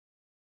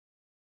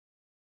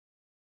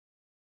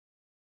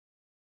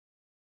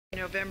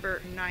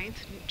November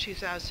 9th,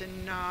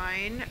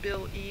 2009.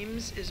 Bill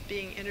Eames is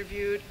being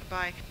interviewed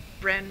by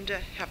Brenda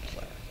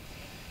Hepler.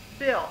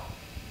 Bill,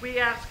 we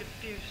ask a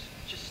few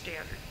just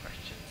standard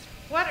questions.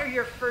 What are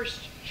your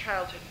first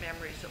childhood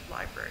memories of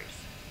libraries?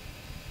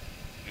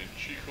 In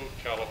Chico,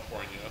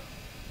 California,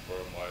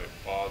 where my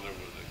father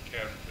was a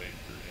cabinet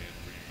maker, and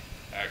we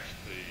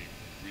actually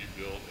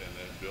rebuilt and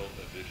then built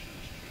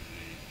additions to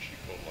the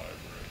Chico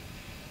Library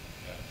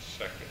at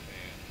 2nd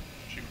and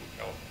Chico,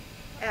 California.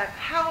 And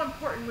how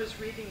important was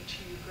reading to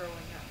you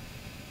growing up?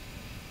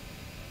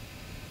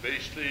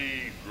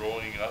 Basically,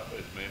 growing up,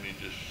 it mainly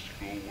just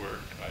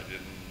schoolwork. I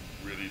didn't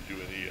really do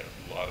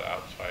a lot of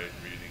outside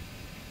reading.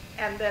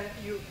 And then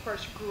you, of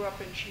course, grew up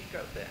in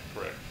Chico then?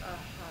 Correct.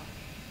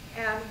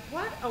 And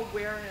what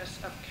awareness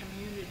of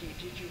community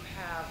did you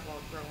have while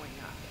growing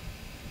up?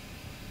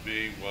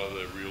 Being one of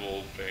the real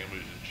old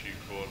families in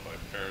Chico, and my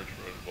parents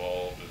were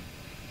involved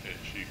in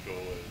Chico,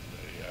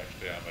 and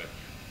I'm a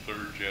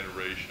third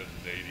generation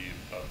native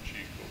of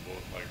Chico.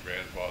 Both my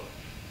grandfather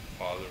and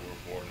father were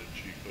born in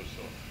Chico,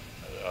 so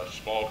a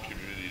small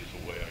community is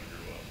the way I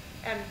grew up.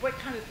 And what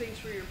kind of things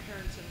were your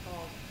parents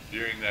involved?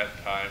 During that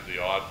time, the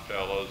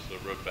Oddfellows,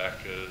 the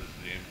Rebeccas,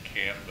 the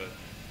encampment,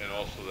 and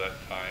also that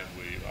time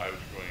I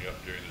was growing up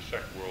during the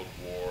Second World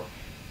War,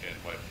 and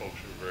my folks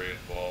were very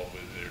involved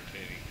with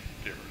entertaining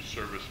different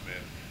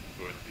servicemen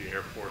with the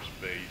Air Force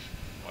Base.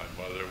 My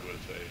mother was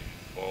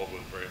involved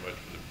very much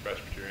with the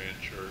Presbyterian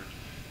Church,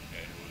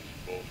 and was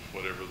both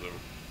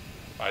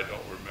I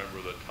don't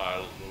remember the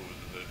title, but was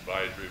in the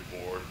advisory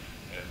board,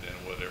 and then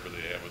whatever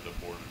they have with the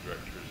board of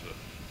directors of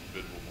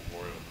Bidwell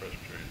Memorial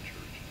Presbyterian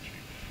Church in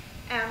Chico.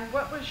 And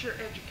what was your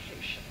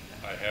education?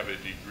 I have a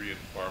degree in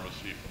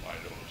pharmacy from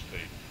Idaho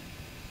State.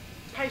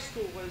 High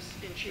school was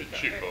in Chico. In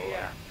Chico.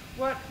 Yeah.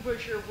 What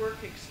was your work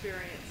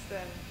experience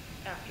then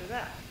after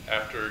that?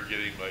 After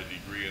getting my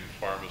degree in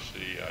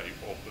pharmacy, I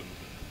opened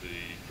the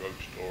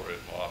drugstore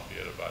in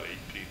Lafayette about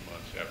 18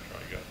 months after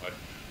I got my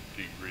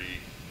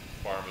degree in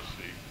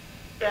pharmacy.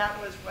 That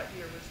was, what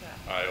year was that?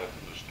 I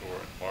opened the store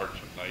in March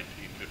of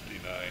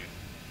 1959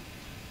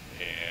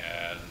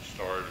 and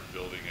started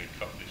building a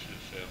company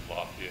since then.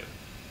 Lafayette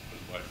was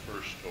my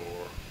first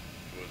store.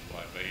 It was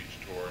my main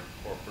store and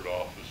corporate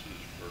offices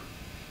for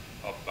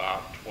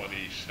about 27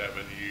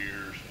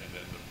 years, and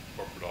then the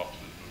corporate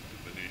offices moved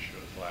to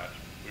Benicia at last.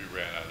 We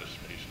ran out of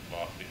space in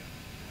Lafayette.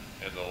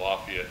 And the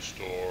Lafayette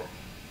store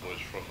was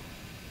from,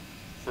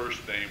 first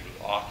name was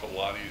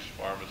Akalani's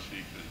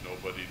Pharmacy, because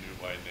nobody knew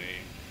my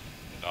name.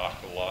 And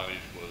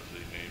Akalani's was the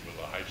name of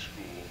the high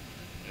school.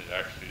 It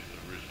actually is the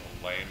original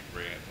land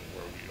grant of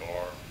where we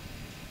are.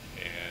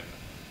 And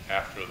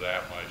after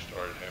that, when I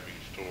started having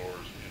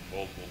stores in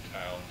multiple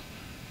towns,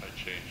 I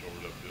changed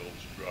over to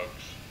Bill's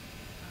Drugs.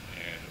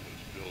 And it was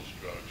Bill's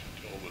Drugs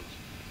until it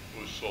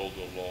was sold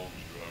to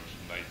Long's Drugs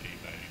in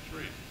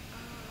 1993.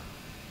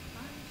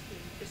 I see.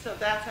 So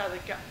that's how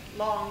the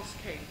Longs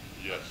came.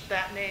 Yes.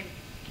 That name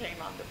came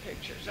on the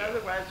pictures. Yeah.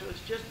 Otherwise, it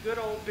was just good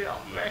old Bill,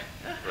 right?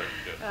 Right,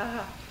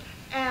 yeah.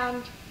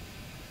 And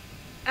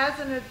as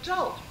an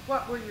adult,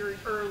 what were your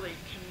early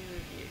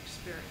community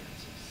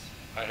experiences?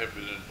 I have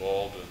been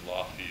involved in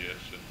Lafayette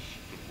since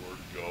the word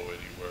go,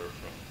 anywhere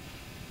from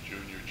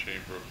Junior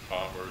Chamber of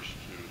Commerce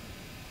to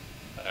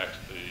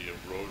actually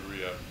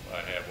Rotary.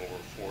 I have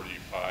over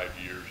 45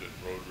 years in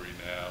Rotary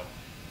now.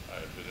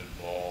 I've been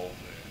involved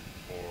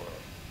for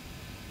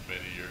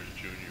many years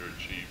Junior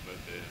Achievement,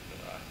 and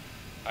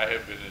I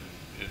have been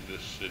in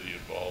this city,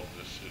 involved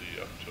in this city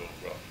up till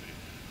roughly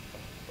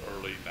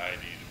early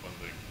 90s when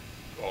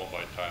all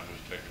my time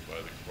was taken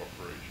by the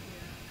corporation.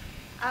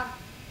 Yeah.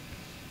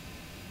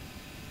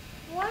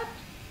 What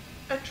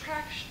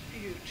attracts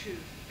you to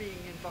being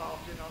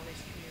involved in all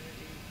these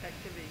community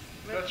activities?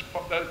 That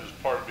is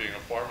part of being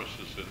a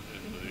pharmacist. In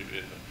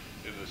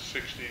the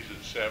 60s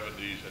and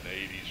 70s and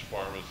 80s,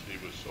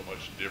 pharmacy was so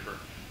much different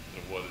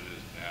than what it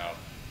is now.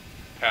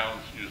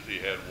 Towns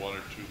usually had one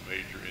or two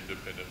major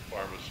independent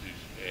pharmacies,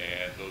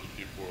 and those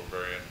people were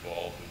very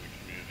involved in the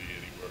community,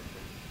 anywhere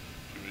from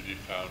community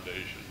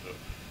foundation to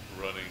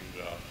running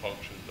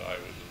functions. I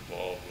was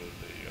involved with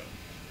the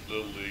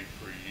Little League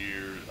for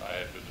years.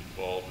 I had been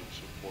involved in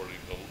supporting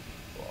the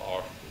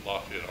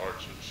Lafayette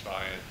Arts and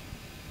Science.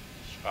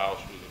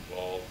 Spouse was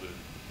involved in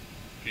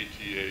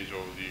PTAs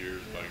over the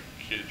years. Yeah. My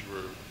kids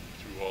were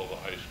through all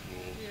the high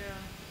schools. Yeah.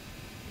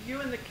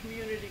 You and the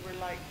community were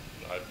like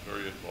I'm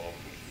very involved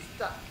with it.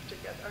 stuck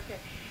together. Okay.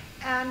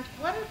 And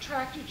what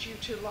attracted you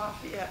to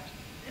Lafayette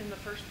in the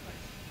first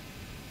place?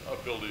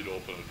 Ability to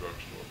open a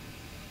drugstore.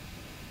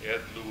 Ed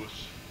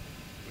Lewis,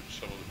 which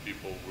some of the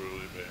people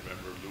really may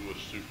remember,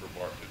 Lewis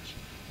Supermarkets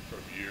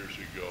from years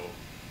ago,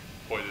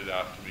 pointed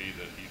out to me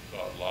that he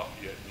thought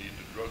Lafayette needed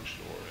a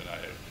drugstore, and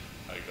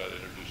I got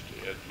introduced to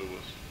Ed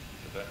Lewis.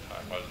 At that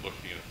time, I was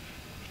looking at a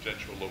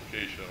potential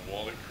location in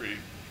Walnut Creek.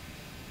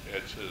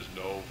 Ed says,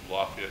 no,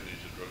 Lafayette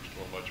needs a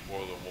drugstore much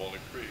more than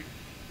Walnut Creek.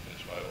 And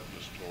so I opened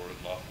a store in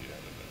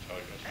Lafayette, and that's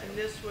how I got started. And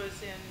this was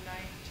in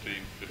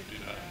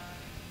 1959.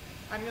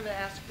 I'm going to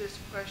ask this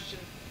question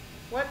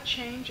What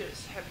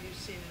changes have you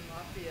seen in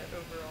Lafayette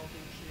over all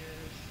these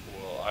years?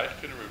 Well, I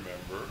can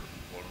remember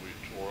when we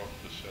tore up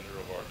the center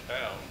of our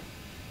town,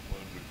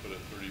 when we put a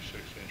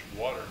 36-inch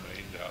water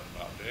main down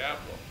Mount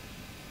Diablo,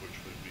 which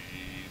would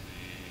be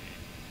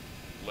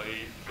the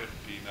late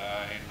 59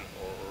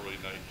 or early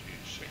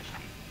 1960.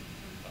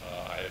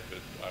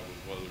 I was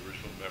one of the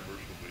original members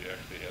when we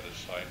actually had a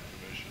sign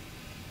commission,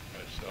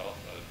 myself,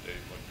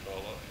 Dave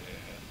McCullough,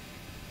 and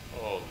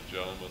the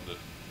gentleman that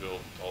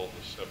built all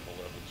the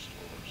 7-Eleven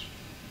stores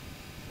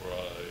were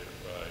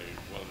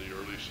one of the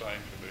early sign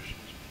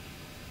commissions.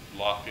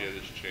 Lafayette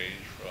has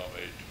changed from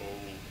a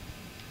total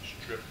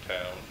strip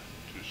town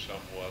to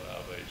somewhat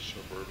of a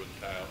suburban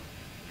town.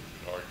 You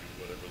can argue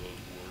whatever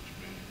those words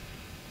mean.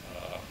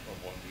 From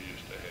when we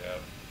used to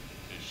have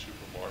a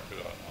supermarket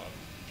on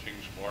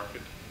King's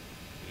Market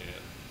in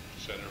the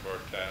center of our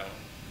town,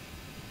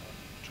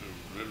 to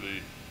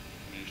really,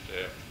 we used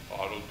to have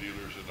auto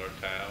dealers in our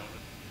town.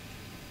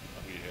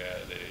 We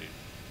had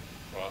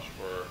across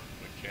where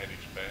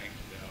Mechanics Bank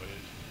now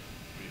is,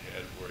 we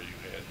had where you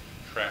had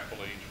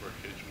trampolines where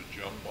kids would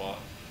jump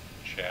on.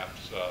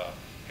 Chaps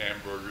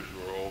hamburgers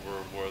were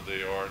over where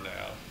they are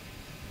now.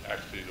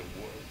 Actually, the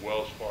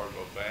Wells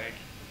Fargo Bank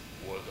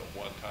was at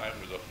one time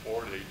was a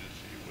Ford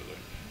agency with a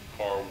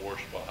car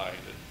wash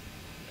behind it,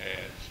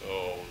 and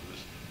so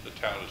the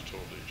town has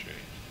totally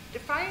changed.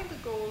 Define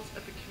the goals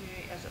of the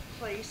community as a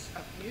place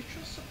of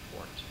mutual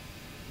support,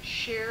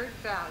 shared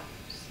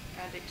values,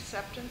 and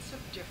acceptance of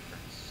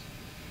difference.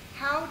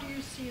 How do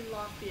you see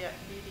Lafayette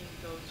meeting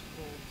those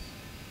goals?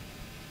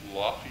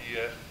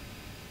 Lafayette,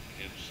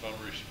 in some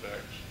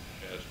respects,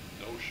 has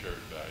no shared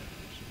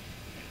values.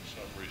 In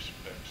some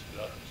respects,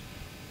 does.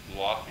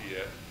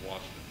 Lafayette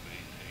wants to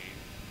maintain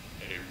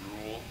a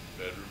rural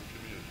bedroom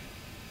community,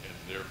 and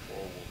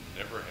therefore will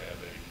never have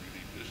a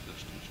really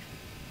business district.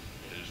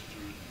 It is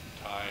through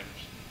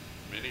times,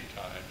 many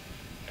times,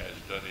 has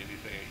done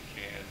anything it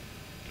can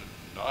to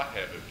not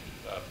have a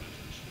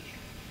business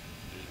district.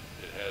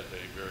 It has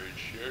a very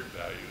shared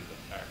value in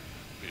the fact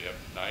we have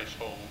nice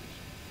homes,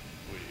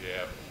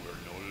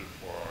 we're noted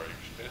for our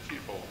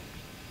expensive homes,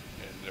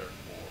 and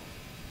therefore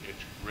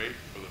it's great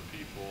for the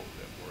people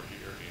that were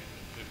here in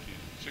the 50s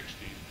and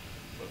 60s,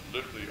 but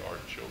literally our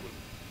children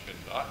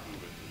cannot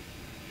move into the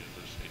community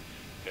unless they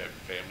have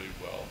family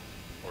wealth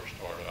or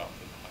start off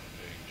with a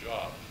high-paying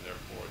job. And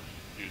therefore,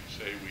 you'd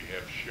say we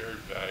have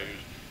shared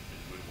values and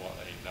we want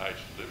a nice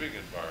living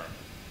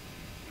environment.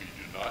 We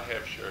do not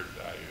have shared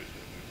values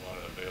and we want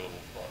it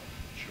available for our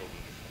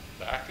children to come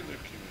back in the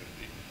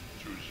community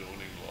through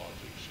zoning laws,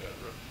 etc.,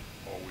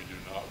 or we do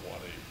not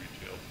want a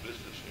retail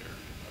business area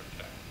in our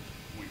town.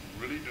 We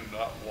really do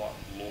not want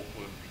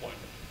local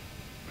employment.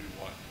 We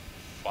want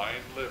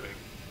fine living,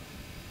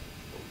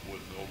 but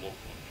with no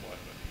local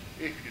employment.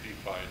 If you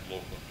define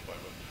local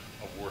employment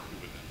of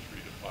working within 3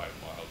 to 5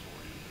 miles of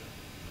where you live.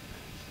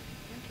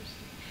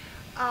 Interesting.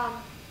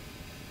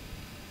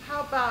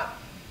 How about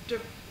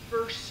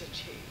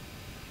diversity?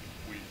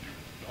 We do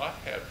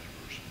not have diversity.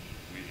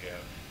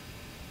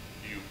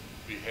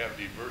 We have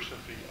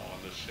diversity on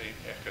the same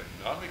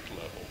economic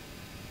level,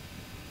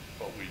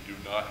 but we do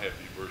not have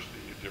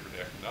diversity at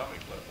different economic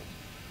levels.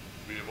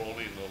 We have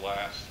only in the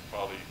last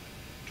probably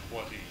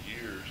 20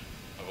 years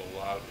have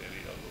allowed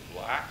any of the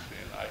blacks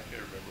in. I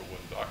can remember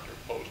when Dr.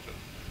 Poston,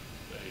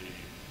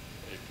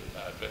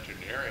 a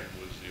veterinarian,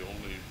 was the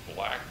only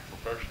black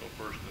professional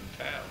person in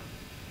town,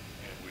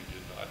 and we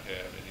did not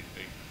have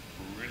anything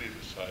really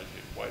besides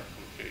a white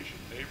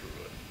Caucasian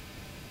neighborhood.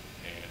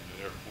 And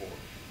therefore,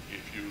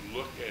 if you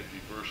look at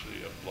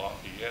diversity of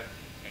Lafayette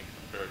and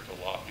compare it to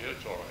Lafayette,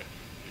 it's all right.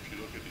 If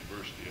you look at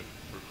diversity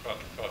for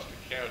Contra Costa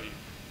County,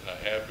 and I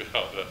have been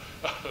on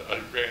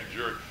a grand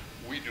jury,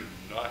 we do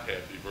not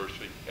have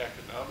diversity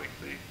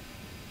economically,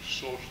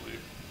 socially,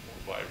 or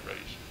by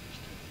race in this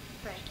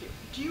town. Thank you.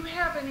 Do you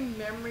have any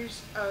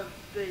memories of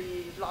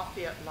the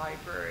Lafayette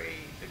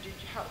Library?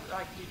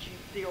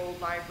 The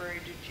old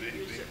library, did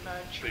you use it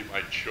much?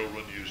 My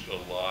children used it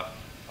a lot.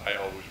 I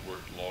always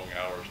worked long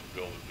hours to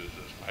build a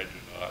business. I do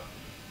not.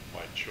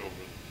 My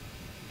children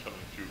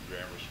coming through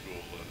grammar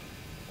school and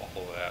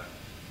all of that,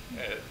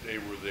 they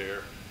were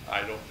there.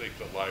 I don't think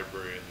the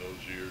library in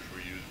those years were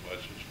used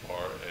much as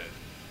far as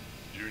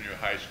junior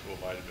high school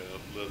might have been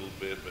a little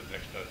bit, but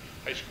next time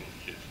high school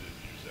kids didn't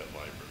use that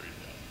library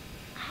now.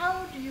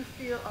 How do you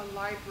feel a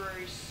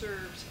library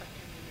serves a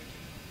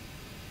community?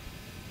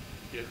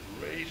 It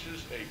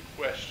raises a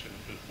question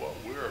because what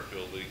we're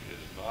building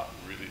is not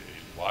really a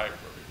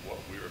library. What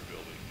we're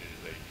building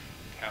is a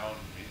town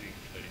meeting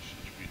place,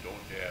 since we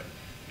don't have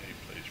any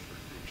place for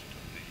groups to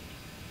meet.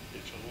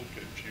 It's a little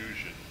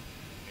confusion,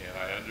 and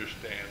I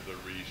understand the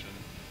reason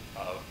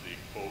of the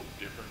quote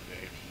different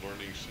names,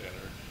 Learning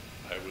Center.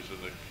 I was in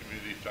the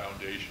community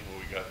foundation when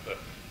we got the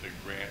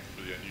grant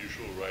for the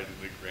unusual writing,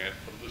 the grant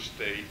from the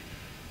state.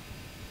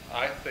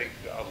 I think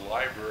a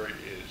library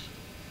is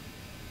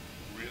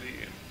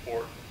really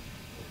important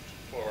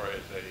for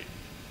as a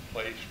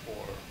place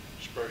for,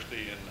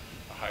 especially in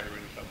a higher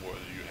income,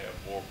 whether you have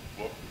more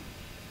book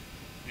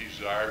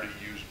desire to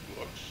use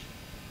books.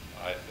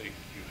 I think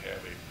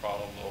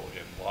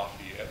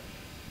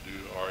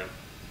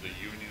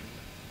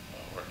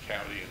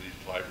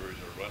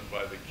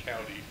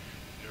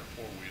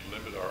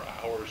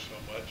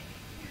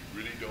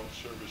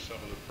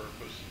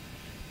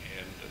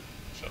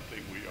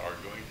we are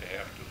going to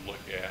have to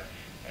look at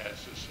as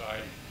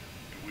society.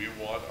 We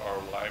want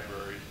our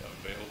libraries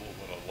available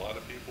when a lot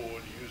of people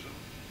would use them,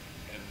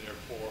 and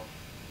therefore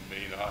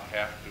may not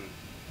have to,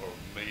 or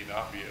may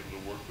not be able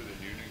to work within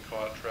union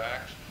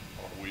contracts.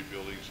 Are we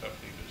building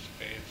something that's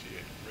fancy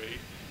and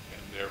great,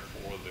 and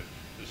therefore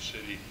the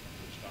city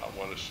does not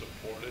want to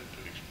support it to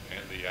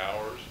expand the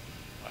hours?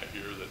 I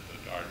hear that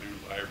our new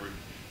library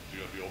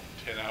is going to be open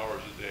 10 hours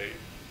a day,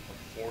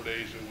 for 4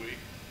 days a week,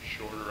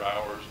 shorter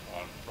hours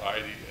on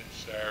Friday and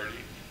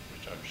Saturday,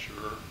 which I'm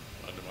sure,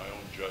 under my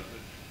own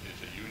judgment, is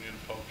a union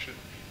function,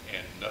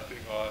 and nothing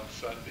on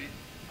Sunday.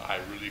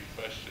 I really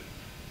question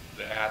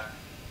that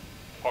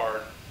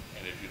part.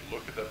 And if you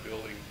look at the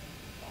building,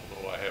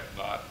 although I have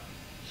not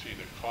seen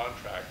a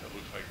contract, it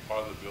looks like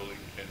part of the building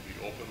can be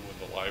open when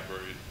the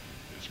library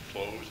is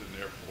closed, and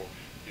therefore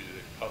it is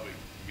a public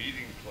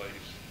meeting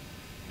place,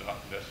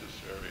 not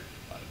necessarily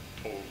a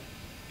total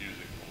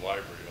using the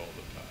library all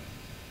the time.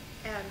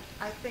 And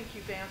I think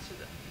you've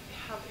answered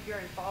how your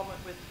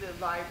involvement with the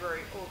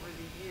library over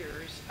the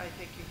years. I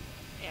think you've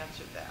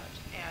answered that,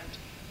 and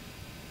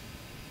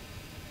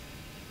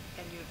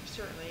you've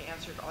certainly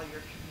answered all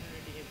your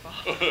community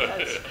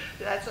involvement.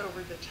 That's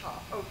over the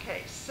top.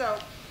 Okay, so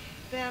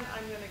then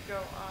I'm going to go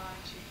on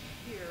to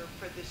here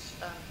for this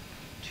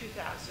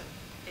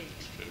 2008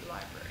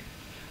 library.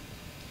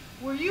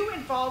 Were you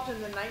involved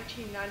in the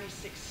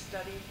 1996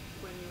 study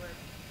when you were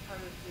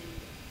part of the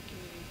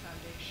Community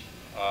Foundation?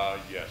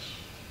 Yes.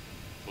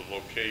 The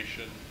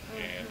location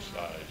and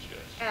size,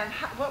 yes. And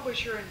what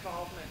was your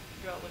involvement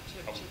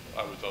relative to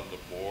I was on the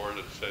board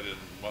and sat in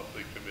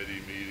monthly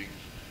committee meetings,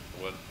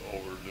 went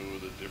over, knew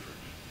the different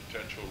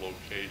potential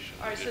locations.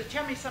 All right, so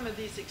tell me some of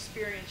these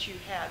experience you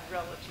had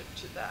relative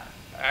to that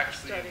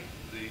Actually,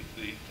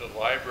 study. the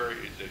library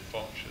is a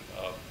function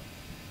of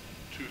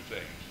two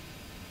things.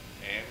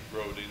 Ann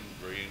Grodin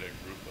bringing a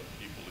group of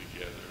people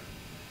together,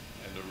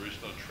 and the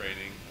original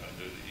training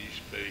under the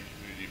East Bay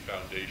Community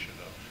Foundation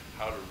of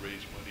how to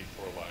raise money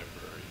for a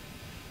library.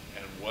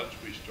 And once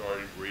we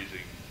started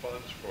raising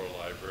funds for a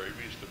library,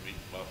 we used to meet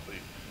monthly.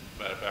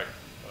 Matter of fact,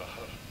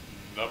 a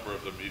number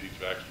of the meetings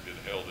have actually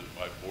been held at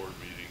my board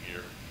meeting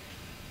here.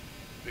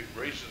 It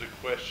raises the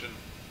question,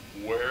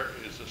 where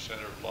is the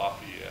center of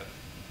Lafayette,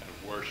 and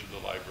where should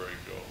the library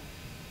go?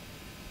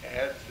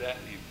 As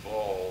that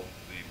evolved,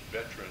 the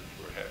veterans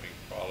were having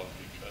problems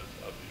because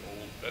of the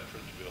old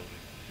veterans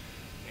building,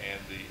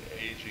 and the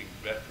aging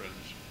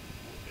veterans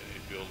in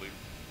a building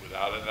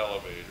without an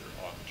elevator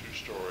on 2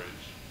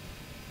 stories.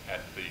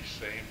 At the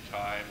same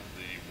time,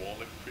 the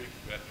Walnut Creek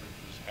veterans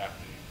was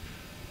happening,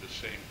 the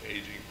same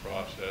aging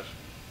process,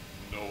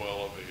 no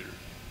elevator.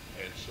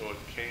 And so it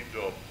came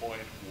to a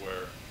point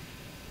where,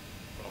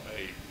 from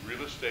a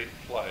real estate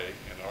play,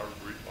 and our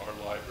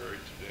library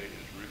today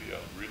is really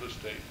a real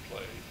estate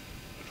play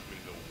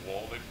between the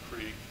Walnut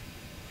Creek,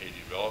 a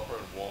developer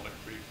in Walnut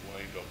Creek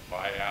wanting to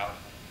buy out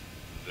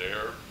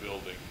their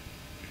building,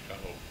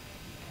 become a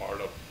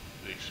part of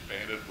the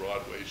expanded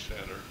Broadway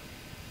Center,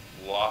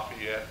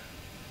 Lafayette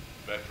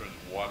veterans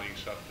wanting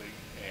something,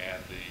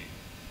 and the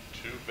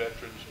 2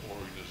 veterans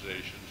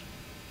organizations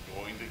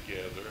going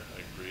together,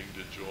 agreeing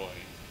to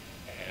join,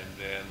 and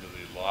then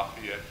the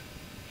Lafayette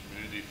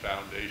Community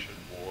Foundation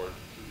Board,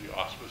 through the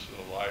auspices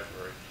of the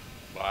library,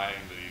 buying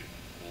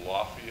the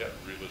Lafayette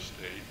real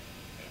estate,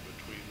 and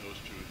between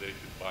those 2, they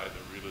could buy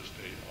the real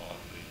estate on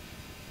the,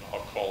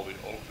 I'll call the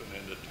Oakland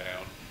end of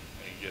town,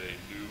 and get a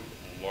new,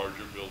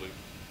 larger building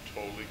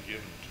totally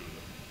given to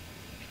them,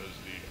 because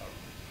the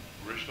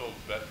original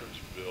veterans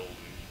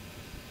buildings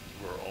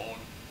were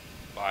owned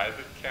by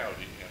the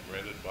county and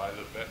rented by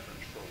the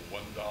veterans for $1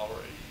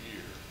 a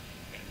year,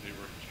 and they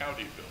were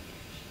county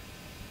buildings.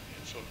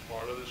 And so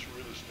part of this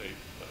real estate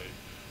play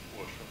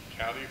was from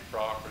county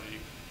property,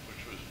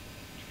 which was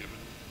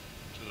given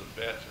to the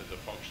vets as a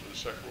function of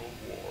the Second World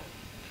War,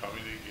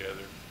 coming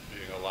together,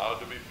 being allowed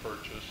to be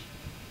purchased,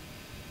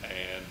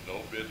 and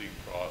no bidding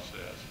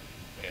process,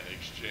 and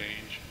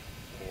exchange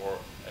for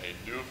a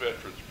new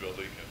veterans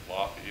building in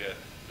Lafayette.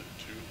 The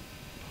 2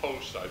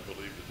 posts, I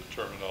believe, is the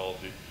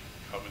terminology,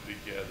 coming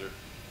together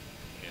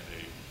in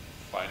a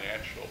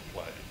financial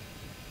play,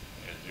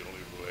 and the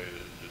only way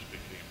that this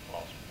became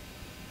possible.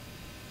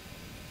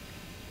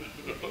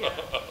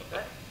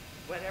 Yeah,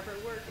 whatever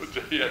works.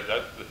 Yeah,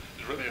 that's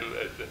really,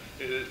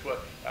 it is what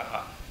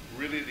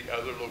really the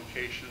other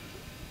locations,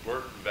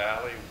 Burton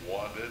Valley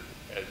wanted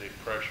as a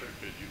pressure,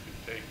 because you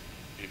can take,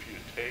 if you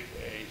take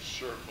a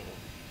circle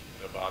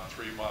in about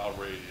 3-mile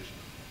radius,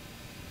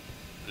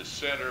 the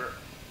center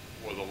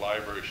where the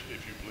library,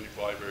 if you believe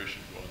library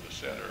should go in the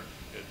center,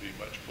 it'd be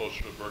much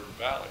closer to Burton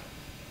Valley.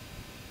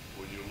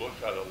 When you look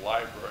at a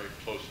library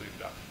closely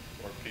down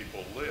where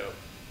people live,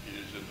 it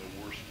is in the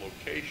worst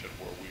location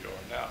where we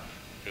are now,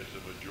 because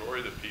the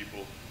majority of the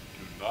people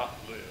do not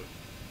live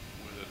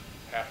within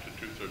half to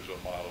 2/3 of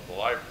a mile of the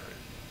library.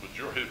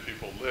 Majority of the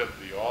people live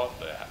beyond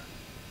that,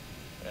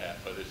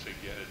 but it's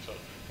again,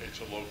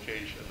 it's a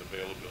location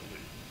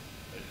availability.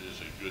 It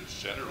is a good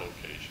center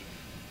location.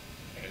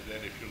 And then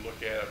if you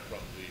look at it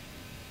from the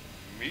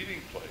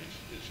meeting place,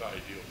 it's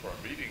ideal for a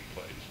meeting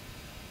place.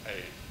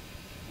 A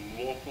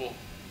local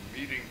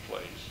meeting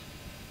place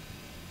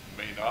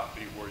may not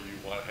be where you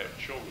want to have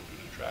children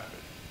due to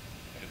traffic.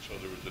 And so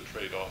there was a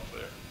trade-off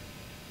there.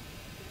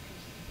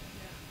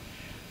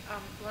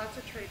 Yeah. Lots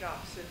of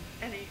trade-offs in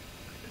any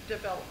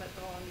development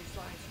along these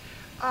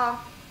lines.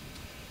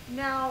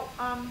 Now,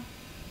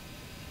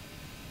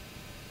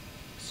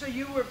 so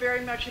you were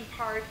very much in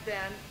part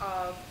then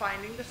of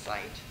finding the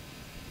site,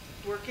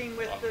 working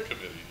with the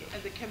committee, yes.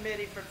 and the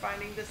committee for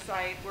finding the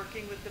site,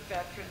 working with the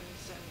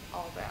veterans and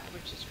all that,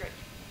 which is great.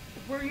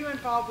 Were you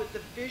involved with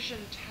the Vision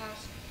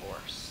Task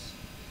Force?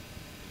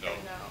 No.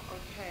 No,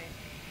 okay.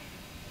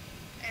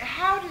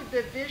 How did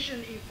the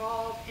vision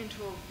evolve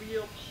into a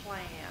real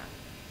plan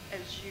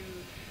as you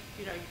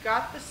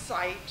got the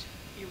site,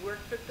 you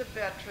worked with the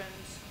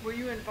veterans? Were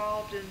you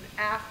involved in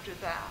after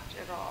that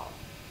at all?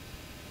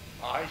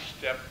 I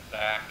stepped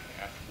back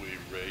after we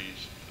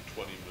raised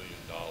the $20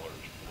 million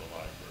for the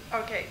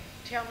library. Okay,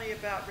 tell me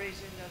about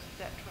raising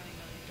that $20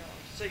 million.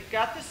 So you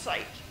got the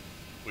site.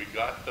 We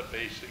got the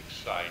basic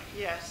site.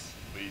 Yes.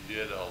 We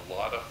did a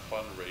lot of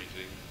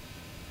fundraising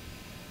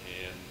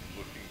and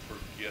looking for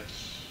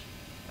gifts.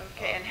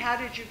 Okay, and how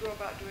did you go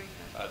about doing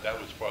that? That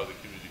was part of the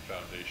community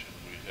foundation.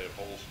 We had a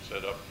whole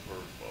set up for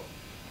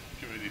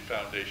community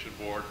foundation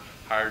board,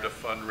 hired a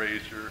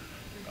fundraiser.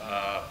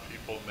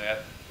 People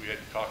met. We had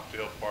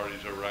cocktail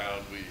parties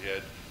around. We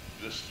had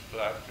this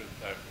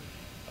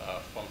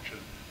function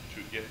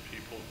to get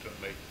people to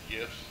make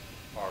gifts.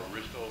 Our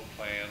original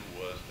plan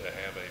was to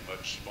have a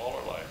much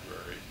smaller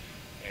library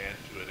and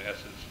to, in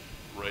essence,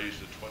 raise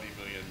the $20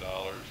 million.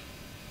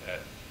 At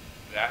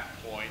that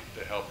point,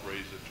 to help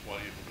raise the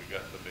 20, when we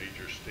got the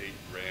major state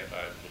grant,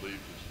 I believe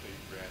the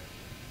state grant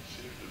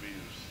seemed to be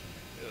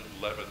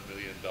 $11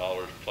 million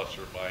plus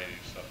or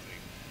minus something.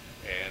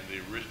 And the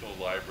original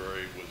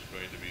library was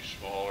going to be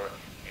smaller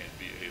and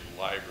be a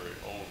library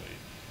only.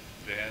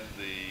 Then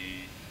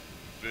the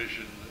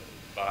vision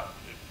got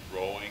it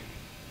growing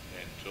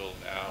until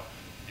now.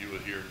 You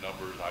would hear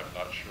numbers, I'm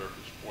not sure if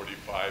it's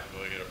 45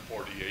 million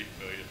or 48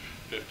 million,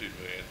 50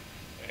 million.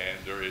 And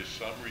there is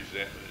some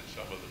resentment in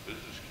some of the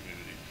business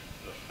community,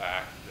 the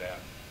fact that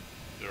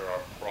there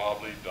are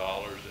probably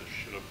dollars that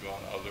should have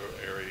gone other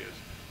areas,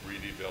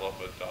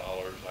 redevelopment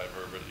dollars. I've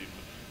heard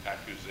even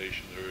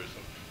accusation there is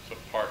some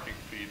parking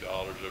fee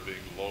dollars are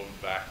being loaned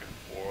back and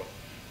forth.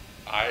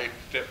 I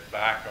stepped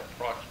back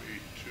approximately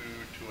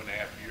 2.5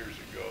 years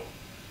ago.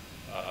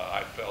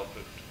 I felt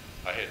that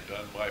I had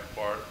done my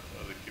part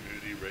of the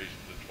community,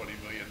 raising the $20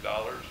 million,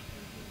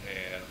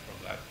 and from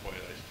that point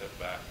I stepped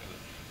back,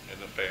 and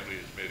the family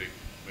has made a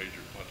major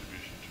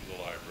contribution to the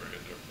library,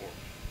 and therefore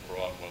we're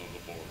on one of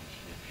the boards.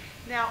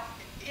 Now,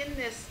 in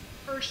this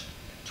first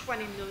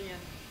 20 million,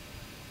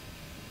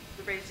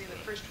 the raising the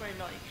first 20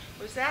 million,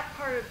 was that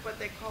part of what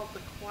they called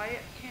the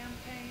Quiet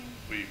Campaign?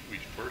 We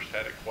first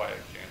had a quiet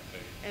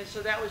campaign. And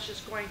so that was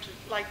just going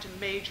to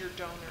major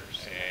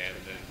donors. And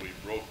then we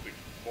broke the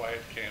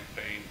quiet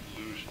campaign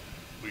loose.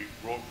 We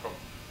broke from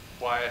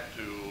quiet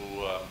to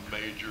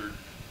major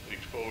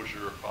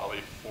exposure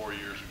probably 4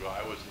 years ago.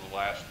 I was in the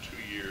last 2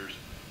 years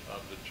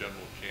of the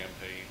general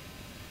campaign.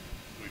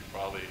 We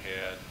probably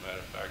had, matter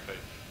of fact,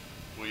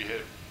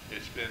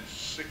 it's been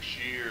 6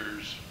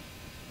 years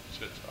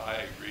since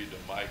I agreed to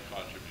my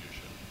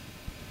contribution.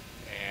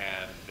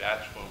 And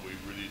that's when we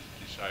really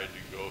decided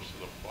to go.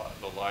 So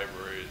the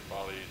library has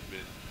probably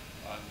been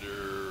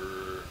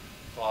under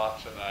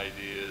thoughts and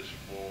ideas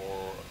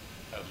for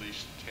at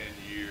least 10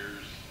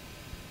 years.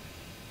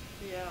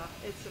 Yeah,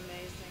 it's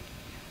amazing.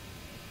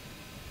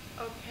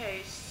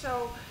 Okay,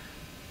 so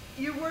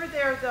you were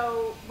there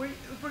though,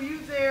 were you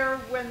there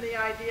when the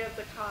idea of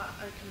the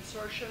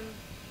consortium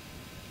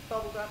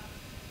bubbled up?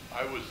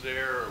 I was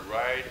there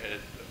right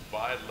at,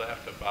 I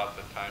left about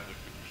the time the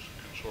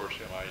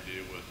consortium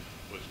idea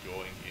was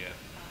going in.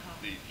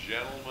 The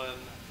gentleman,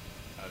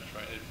 I was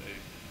trying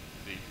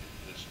to,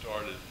 that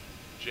started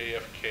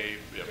JFK,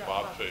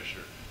 Bob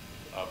Fisher.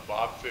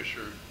 Bob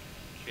Fisher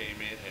came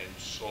in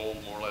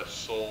and more or less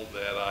sold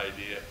that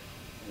idea.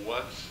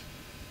 Once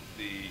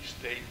the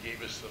state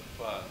gave us the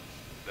funds,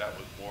 that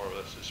was more or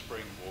less a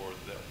springboard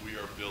that we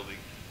are building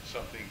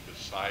something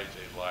besides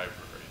a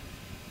library.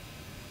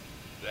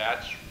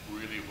 That's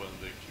really when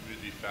the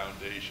community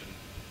foundation,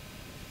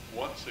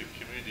 once the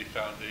community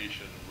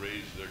foundation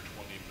raised their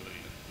 20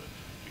 million,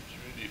 the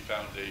community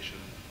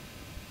foundation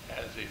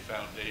as a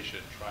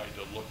foundation tried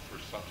to look for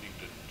something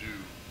to do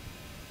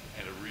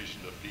and a reason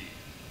to be,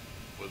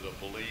 with a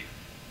belief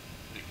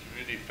the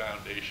community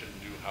foundation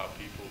knew how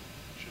people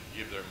should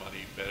give their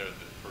money better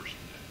than the person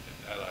did, and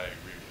that I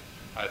agree with.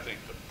 I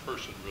think the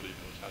person really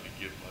knows how to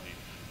give money.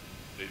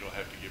 They don't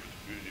have to give it to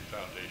the community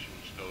foundation,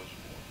 which knows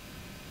more.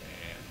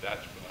 And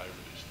that's when I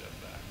really stepped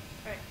back.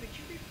 All right, would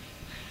you repeat?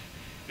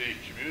 The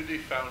community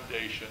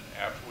foundation,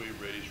 after we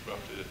raised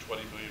roughly the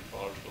 $20 million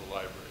for the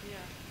library,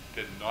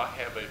 did not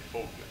have a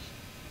focus.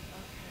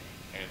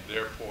 Okay. And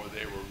therefore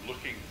they were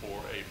looking for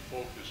a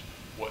focus,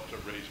 what to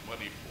raise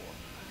money for.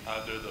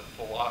 Under the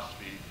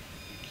philosophy,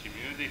 the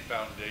community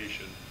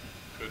foundation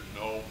could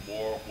know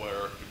more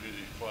where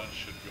funds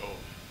should go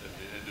than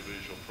the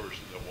individual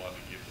person that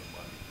wanted to give the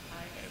money.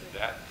 And see.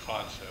 that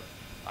concept,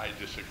 I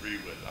disagree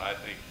with. I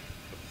think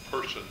the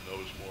person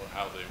knows more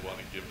how they want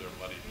to give their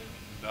money,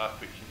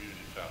 not the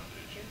community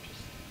foundation.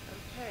 Interesting.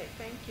 Okay,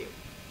 thank you.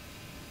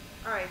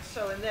 All right,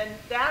 so, and then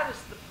that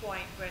is the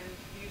point when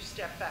you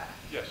step back.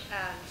 Yes.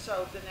 And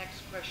so the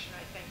next question,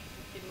 I think,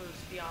 it moves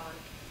beyond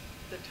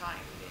the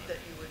time that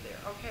you were there.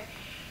 Okay.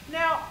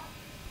 Now,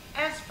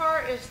 as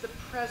far as the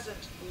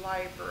present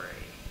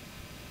library,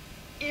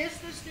 is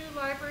this new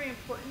library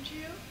important to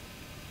you?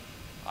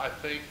 I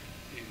think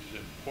it is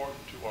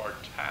important to our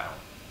town,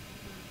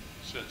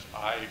 since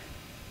I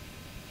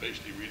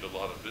basically read a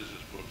lot of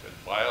business books and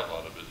buy a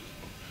lot of business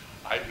books.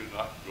 I do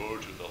not go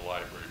to the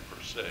library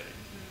per se.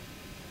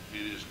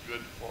 It is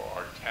good for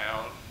our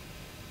town.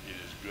 It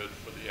is good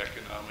for the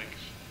economics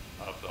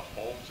of the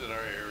homes in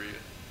our area.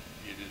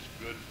 It is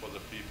good for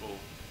the people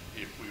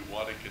if we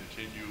want to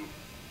continue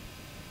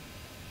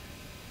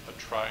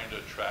trying to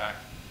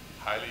attract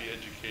highly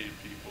educated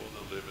people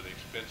that live in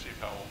expensive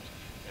homes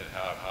and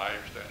have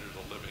higher standards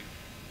of living.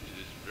 It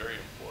is very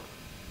important.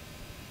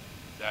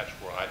 That's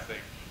where I think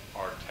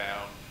our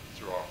town,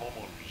 through our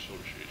homeowners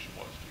association,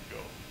 wants to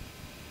go.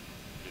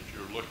 If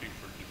you're looking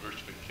for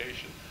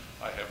diversification,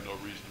 I have no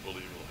reason to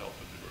believe it will help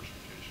the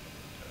diversification of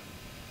the town.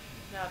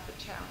 Not the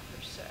town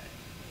per se.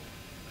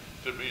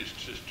 To me, it's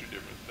just two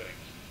different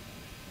things.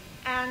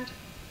 And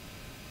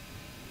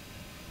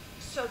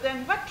so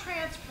then what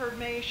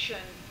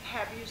transformation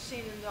have you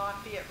seen in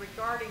Lafayette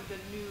regarding the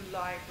new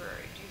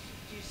library?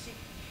 Do you see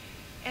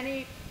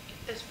any,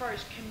 as far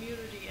as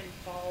community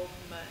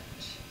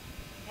involvement,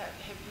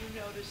 have you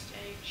noticed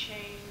any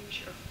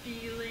change or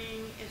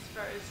feeling as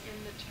far as in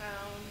the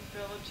town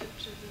relative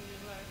to the new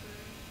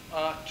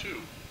library?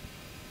 Two.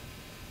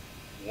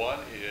 One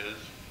is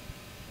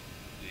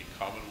the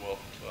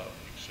Commonwealth Club,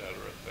 etc.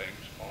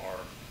 Things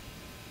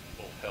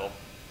will help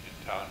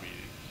in town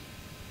meetings.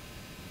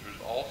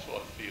 There's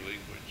also a feeling,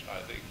 which I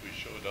think we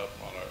showed up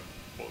on our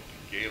quote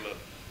gala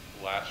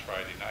last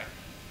Friday night.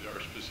 There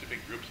are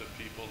specific groups of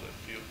people that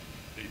feel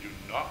they do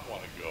not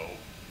want to go,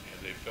 and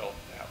they felt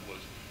that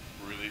was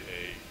really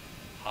a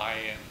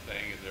high-end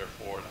thing, and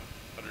therefore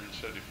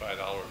 $175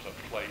 a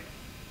plate.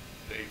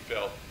 They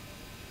felt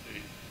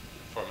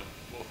from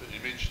both an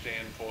image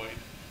standpoint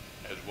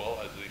as well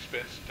as an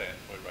expense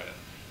standpoint, right,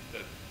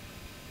 that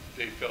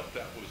they felt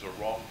that was the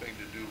wrong thing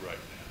to do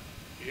right now.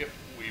 If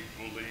we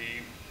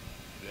believe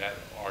that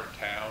our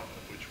town,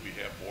 of which we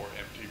have more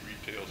empty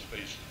retail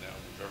spaces now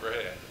than we've ever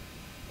had,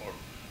 or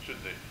should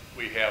they,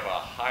 we have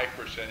a high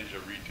percentage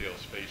of retail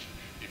spaces.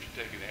 If you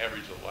take an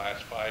average of the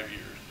last 5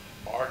 years,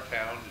 our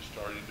town is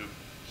starting to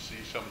see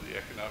some of the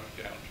economic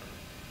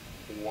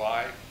downturn.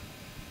 Why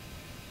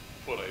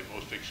put a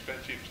most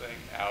expensive thing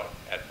out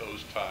at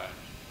those times?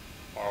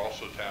 Our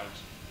also towns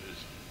is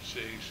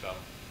seeing some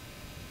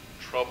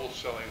trouble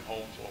selling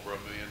homes over $1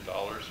 million,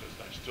 as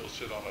I still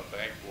sit on a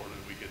bank board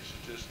and we get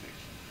statistics.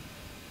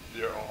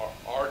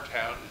 Our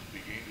town is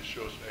beginning to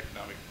show some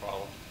economic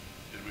problems.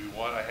 Did we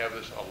want to have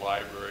this a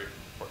library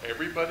for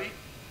everybody,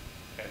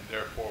 and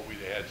therefore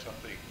we'd add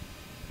something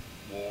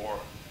more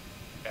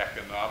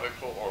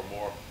economical or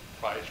more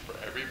price for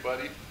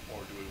everybody, or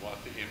do we want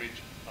the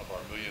image of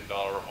our $1 million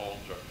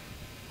homes or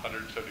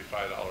 $175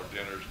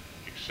 dinners,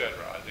 etc.?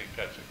 I think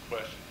that's a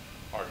question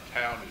our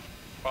town is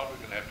probably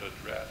going to have to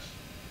address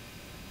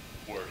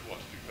where it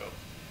wants to go.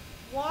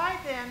 Why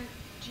then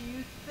do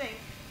you think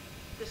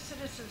the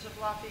citizens of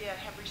Lafayette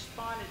have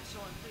responded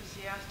so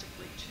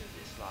enthusiastically to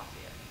this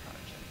Lafayette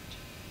project?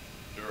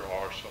 There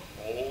are some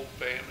old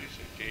families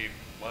that gave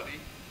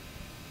money.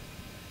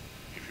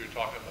 If you're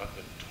talking about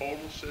the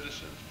total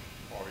citizens,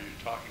 or are you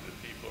talking to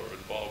people who are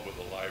involved with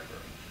the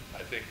library?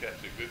 I think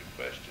that's a good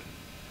question.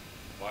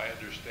 My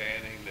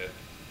understanding that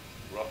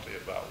roughly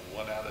about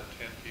 1 out of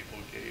 10 people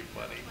gave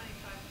money.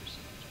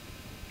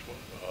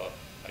 25%.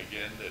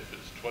 Again, if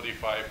it's 25%,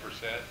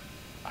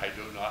 I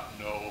do not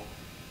know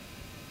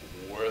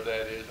where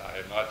that is. I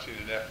have not seen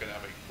an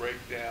economic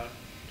breakdown,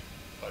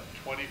 but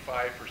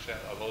 25%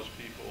 of those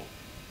people,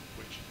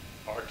 which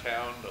our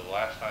town, the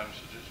last time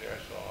statistic I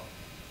saw,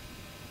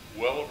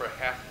 well over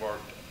half of our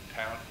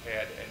town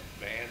had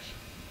advanced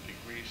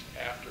degrees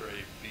after a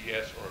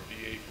BS or a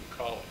BA from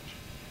college,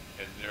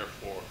 and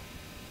therefore,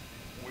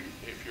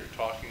 if you're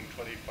talking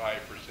 25%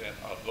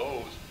 of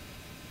those,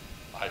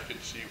 I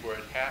could see where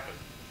it happened.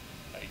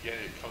 Again,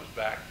 it comes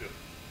back to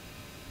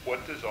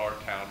what does our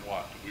town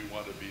want? Do we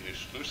want to be an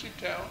exclusive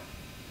town?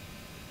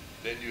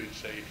 Then you'd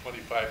say 25%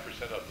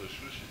 of the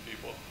exclusive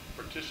people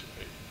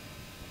participate.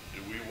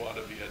 Do we want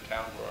to be a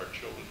town where our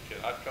children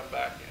cannot come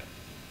back in?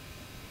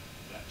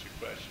 That's a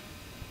question.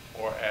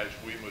 Or as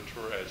we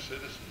mature as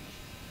citizens,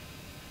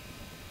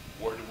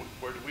 where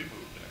do we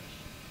move next?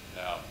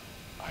 Now,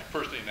 I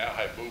personally now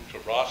have moved to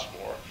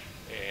Rossmore,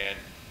 and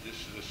this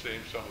is the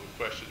same, some of the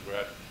questions we're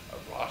at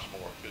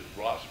Rossmore, because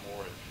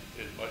Rossmore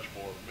is much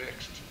more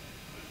mixed.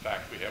 In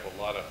fact, we have a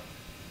lot of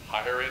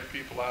higher end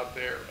people out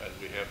there, and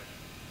we have,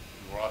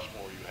 in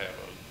Rossmore, you have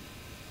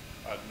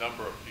a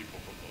number of people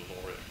from the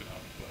lower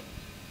economic levels.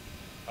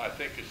 I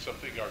think it's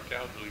something our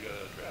town's really got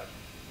to address.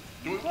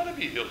 Do we want to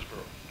be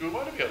Hillsborough? Do we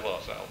want to be at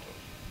Los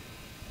Altos?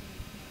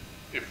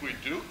 If we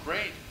do,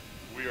 great.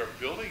 We are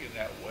building in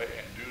that way,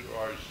 and due to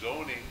our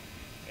zoning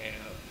and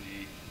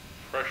the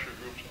pressure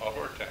groups of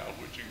our town,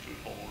 which include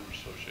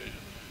homeowners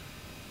associations,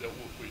 that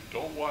if we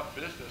don't want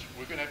business,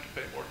 we're going to have to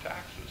pay more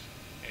taxes.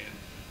 And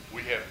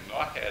we have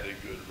not had a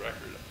good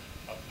record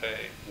of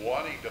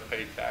wanting to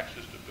pay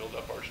taxes to build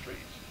up our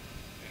streets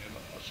and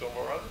some of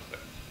our other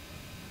things.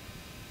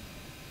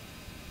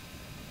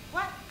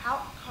 What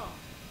outcome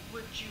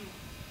would you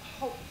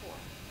hope for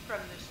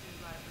from this new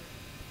library?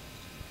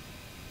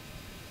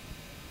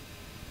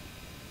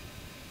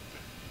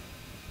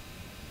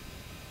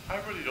 I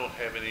really don't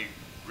have any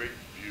great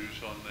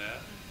views on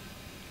that.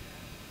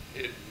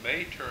 It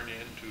may turn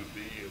into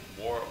be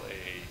more of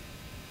a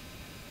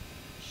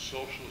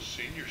social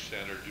senior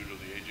center due to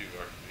the aging of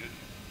our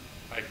community.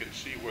 I can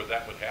see where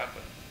that would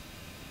happen.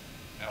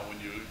 Now, when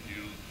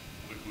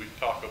we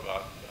talk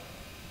about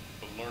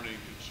the learning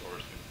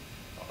consortium,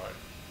 all right,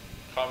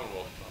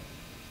 Commonwealth Club.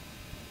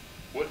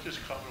 What does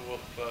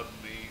Commonwealth Club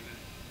mean,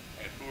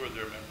 and who are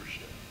their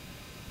membership?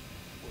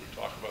 When we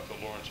talk about the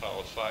Lawrence Hall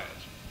of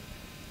Science,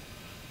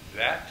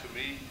 that to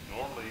me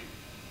normally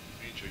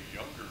means a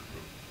younger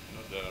group,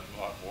 than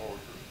a lot more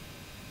group.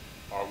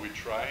 Are we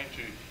trying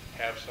to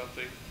have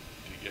something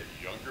to get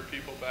younger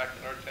people back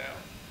in our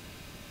town?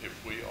 If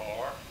we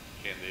are,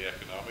 can they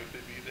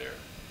economically be there?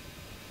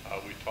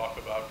 We talk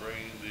about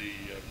bringing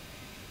the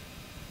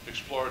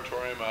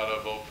Exploratorium out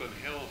of Oakland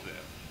Hills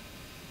in.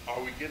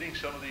 Are we getting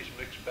some of these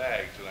mixed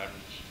bags? And I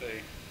would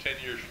say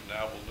 10 years from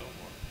now we'll know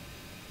more.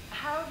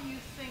 How do you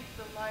think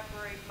the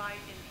library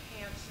might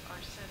enhance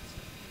our sense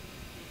of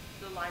community,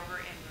 the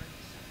library and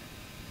learning center?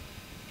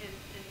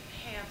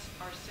 Enhance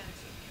our sense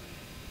of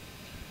community?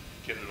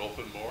 Can it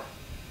open more?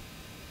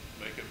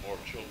 Make it more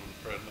children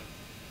friendly?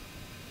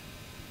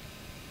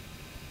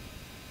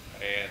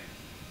 And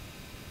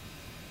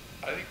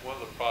I think one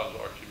of the problems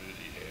our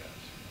community has,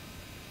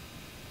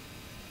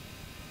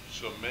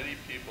 so many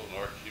people in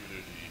our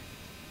community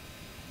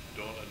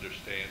don't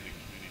understand the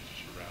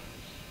communities around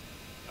us.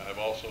 I've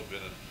also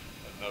been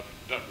a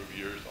number of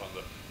years on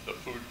the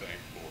food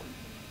bank board.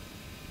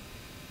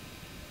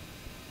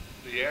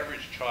 The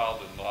average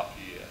child in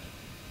Lafayette,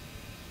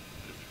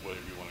 if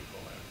whatever you want to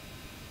call that,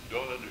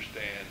 don't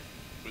understand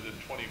within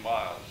 20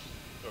 miles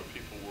there are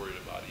people worried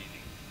about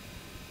eating,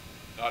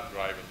 not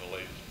driving the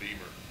latest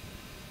Beamer.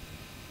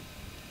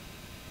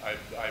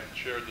 I've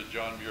chaired the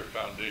John Muir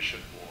Foundation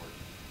board.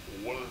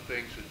 One of the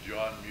things that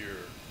John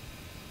Muir,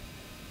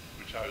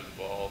 which I was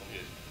involved in,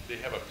 is they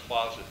have a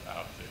closet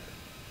out there.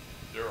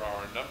 There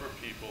are a number of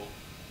people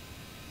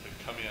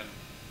that come in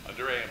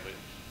under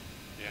ambulance.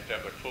 They have to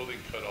have their clothing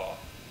cut off.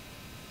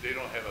 They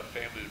don't have a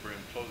family to bring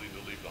them clothing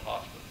to leave the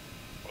hospital,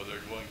 or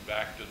they're going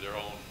back to their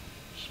own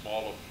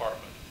small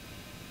apartment.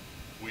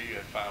 We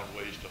have found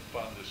ways to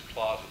fund this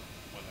closet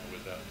when I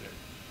was out there.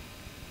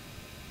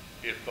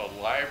 If the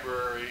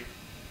library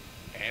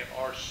and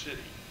our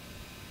city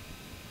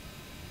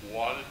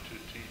wanted to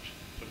teach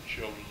some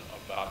children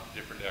about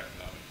different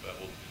economic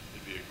levels,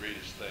 it'd be the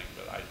greatest thing,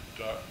 but I'm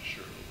not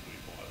sure that we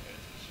want it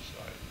as a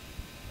society.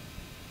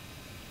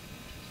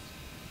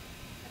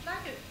 I'd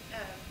like to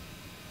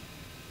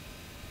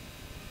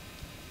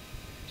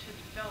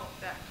develop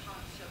that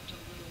concept a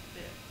little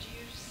bit. Do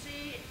you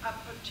see a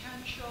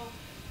potential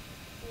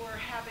for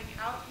having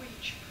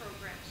outreach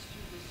programs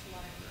through this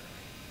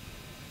library?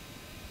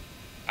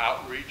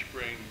 Outreach,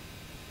 bring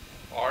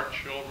our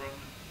children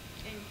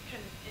In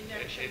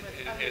connection with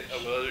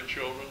with other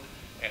children,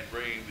 and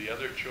bringing the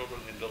other children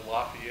into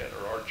Lafayette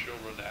or our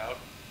children out.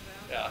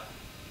 Well, Yeah,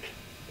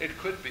 it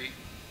could be.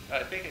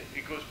 I think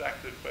it goes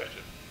back to the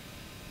question.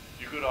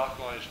 You go to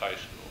Oakland High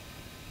School.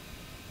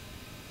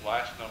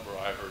 Last number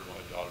I heard when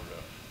my daughter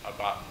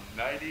about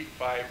 95%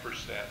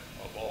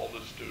 of all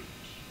the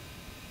students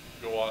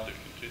go on to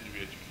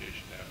continuing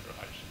education after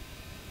high school.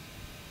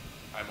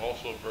 I'm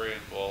also very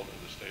involved in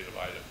the state of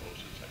Idaho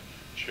since I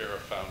chair a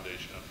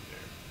foundation up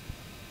there.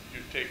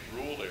 You take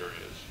rural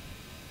areas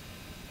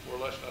where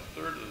less than a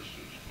third of the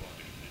students go on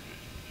to continuing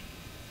education.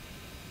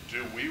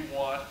 Do we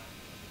want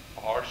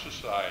our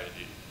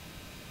society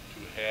to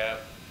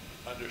have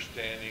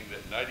understanding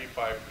that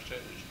 95%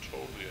 is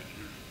totally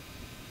unusual?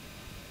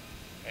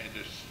 And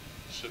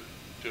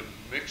to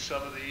mix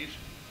some of these,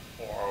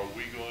 or are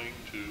we going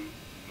to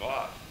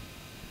not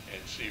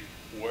and see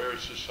where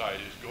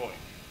society is going?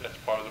 That's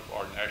part of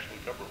our national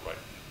government right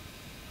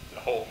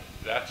now.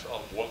 That's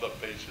one of the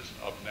bases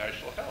of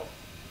national health.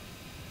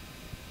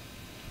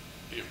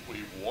 If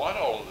we want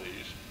all of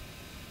these,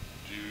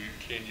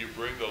 can you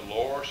bring the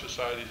lower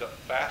societies up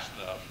fast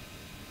enough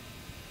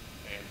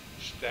and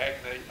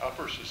stagnate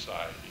upper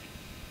society?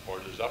 Or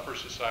does upper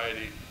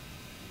society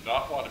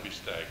not want to be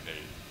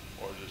stagnated?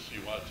 Or does you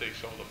want to take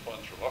some of the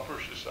funds from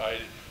upper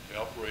society to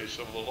help raise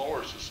some of the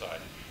lower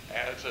society?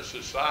 As a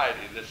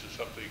society, this is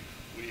something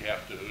we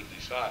have to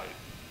decide.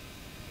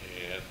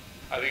 And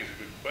I think it's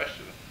a good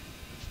question.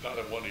 It's not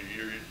a one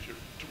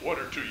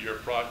or 2 year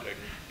project.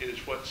 It is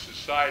what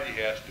society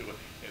has to,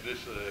 and this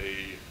is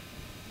a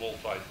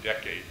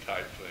multi-decade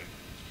type thing.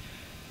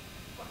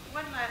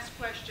 One last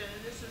question,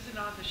 and this isn't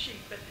on the sheet,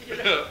 but you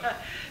know,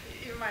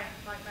 you might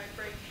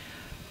break.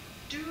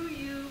 Do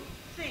you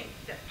think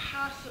that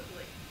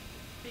possibly,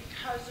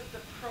 because of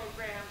the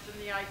programs and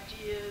the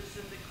ideas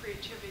and the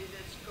creativity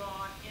that's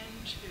gone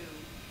into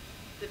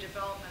the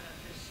development of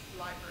this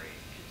library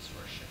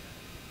consortium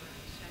and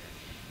learning center,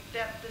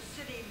 that the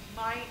city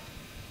might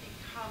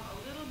become a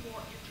little more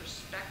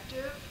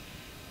introspective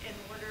in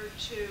order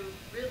to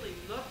really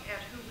look at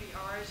who we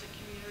are as a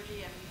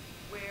community and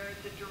where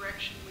the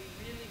direction we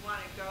really want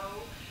to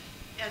go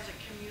as a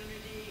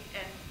community,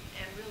 and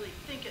really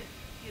think it,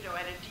 you know,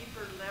 at a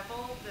deeper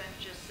level than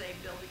just say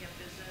building a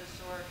business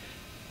or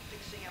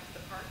fixing up the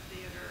park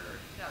theater,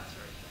 that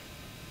sort of thing?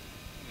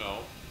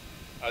 No,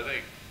 I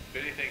think if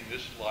anything,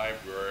 this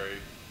library,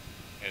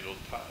 and it'll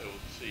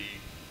see,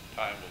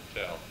 time will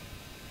tell,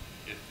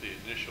 if the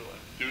initial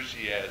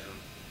enthusiasm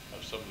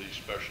of some of these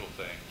special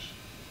things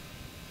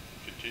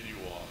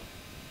continue on.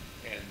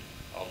 And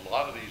a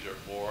lot of these are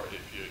more,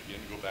 if you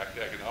again go back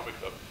to economic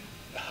stuff,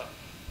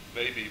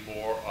 maybe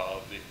more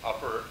of the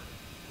upper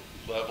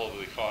level of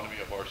the economy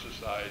of our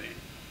society.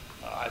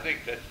 I think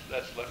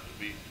that's left to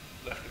be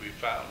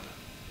found.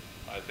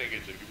 I think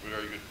it's a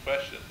very good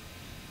question.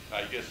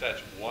 I guess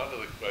that's one of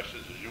the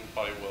questions, as you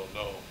probably well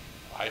know.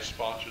 I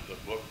sponsored the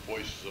book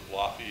Voices of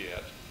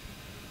Lafayette.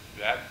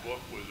 That book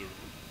was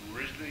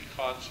originally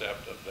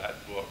concept of that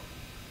book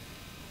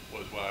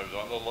was when I was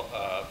on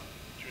the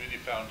Community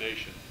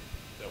Foundation,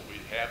 that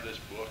we'd have this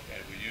book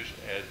and we used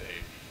it as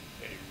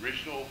a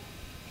original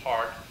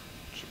part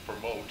to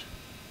promote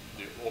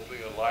the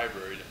opening of the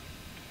library,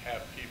 to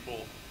have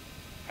people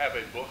have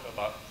a book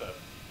about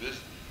this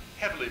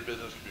heavily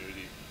business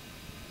community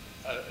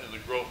and the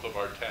growth of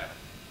our town.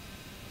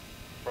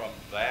 From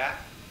that,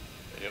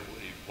 it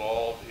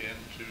evolved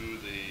into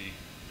the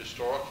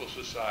Historical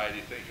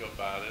Society thinking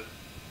about it,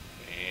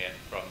 and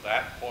from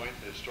that point,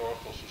 the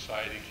Historical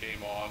Society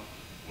came on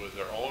with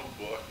their own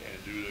book,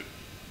 and due to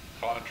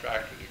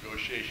contract or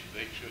negotiation,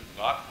 they should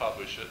not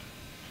publish it,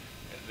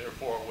 and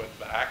therefore it went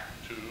back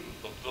to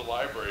the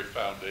Library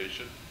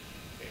Foundation,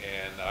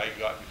 and I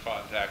got in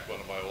contact with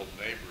one of my old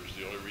neighbors,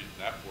 the only reason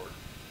that worked,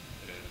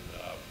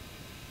 and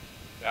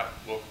that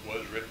book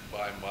was written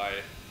by my,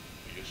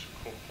 I guess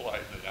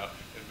politely now,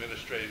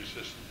 administrative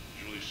assistant,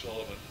 Julie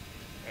Sullivan,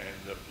 and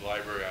the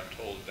library, I'm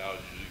told now,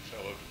 is using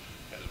some of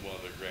it as one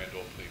of their grand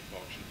opening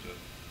functions, and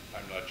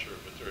I'm not sure,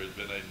 but there has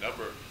been a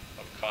number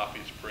of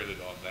copies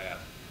printed on that,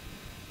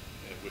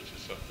 and which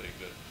is something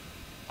that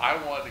I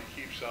wanted to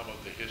keep some of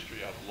the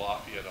history of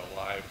Lafayette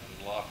alive,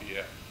 and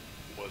Lafayette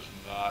was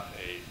not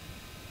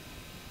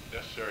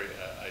necessarily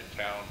a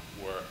town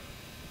where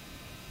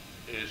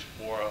it is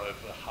more of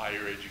a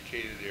higher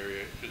educated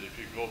area, because if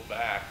you go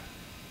back,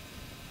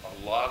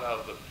 a lot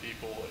of the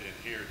people in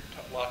here,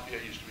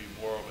 Lafayette used to be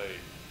more of a,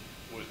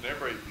 was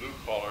never a blue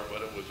collar,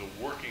 but it was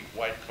a working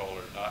white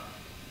collar, not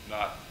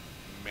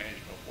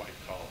management white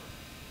collar.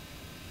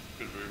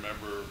 Because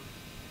remember,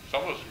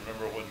 some of us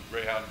remember when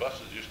Greyhound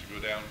buses used to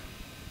go down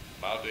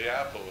Mount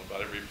Diablo,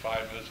 about every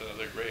 5 minutes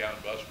another Greyhound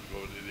bus would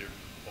go to either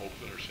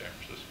Oakland or San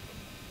Francisco.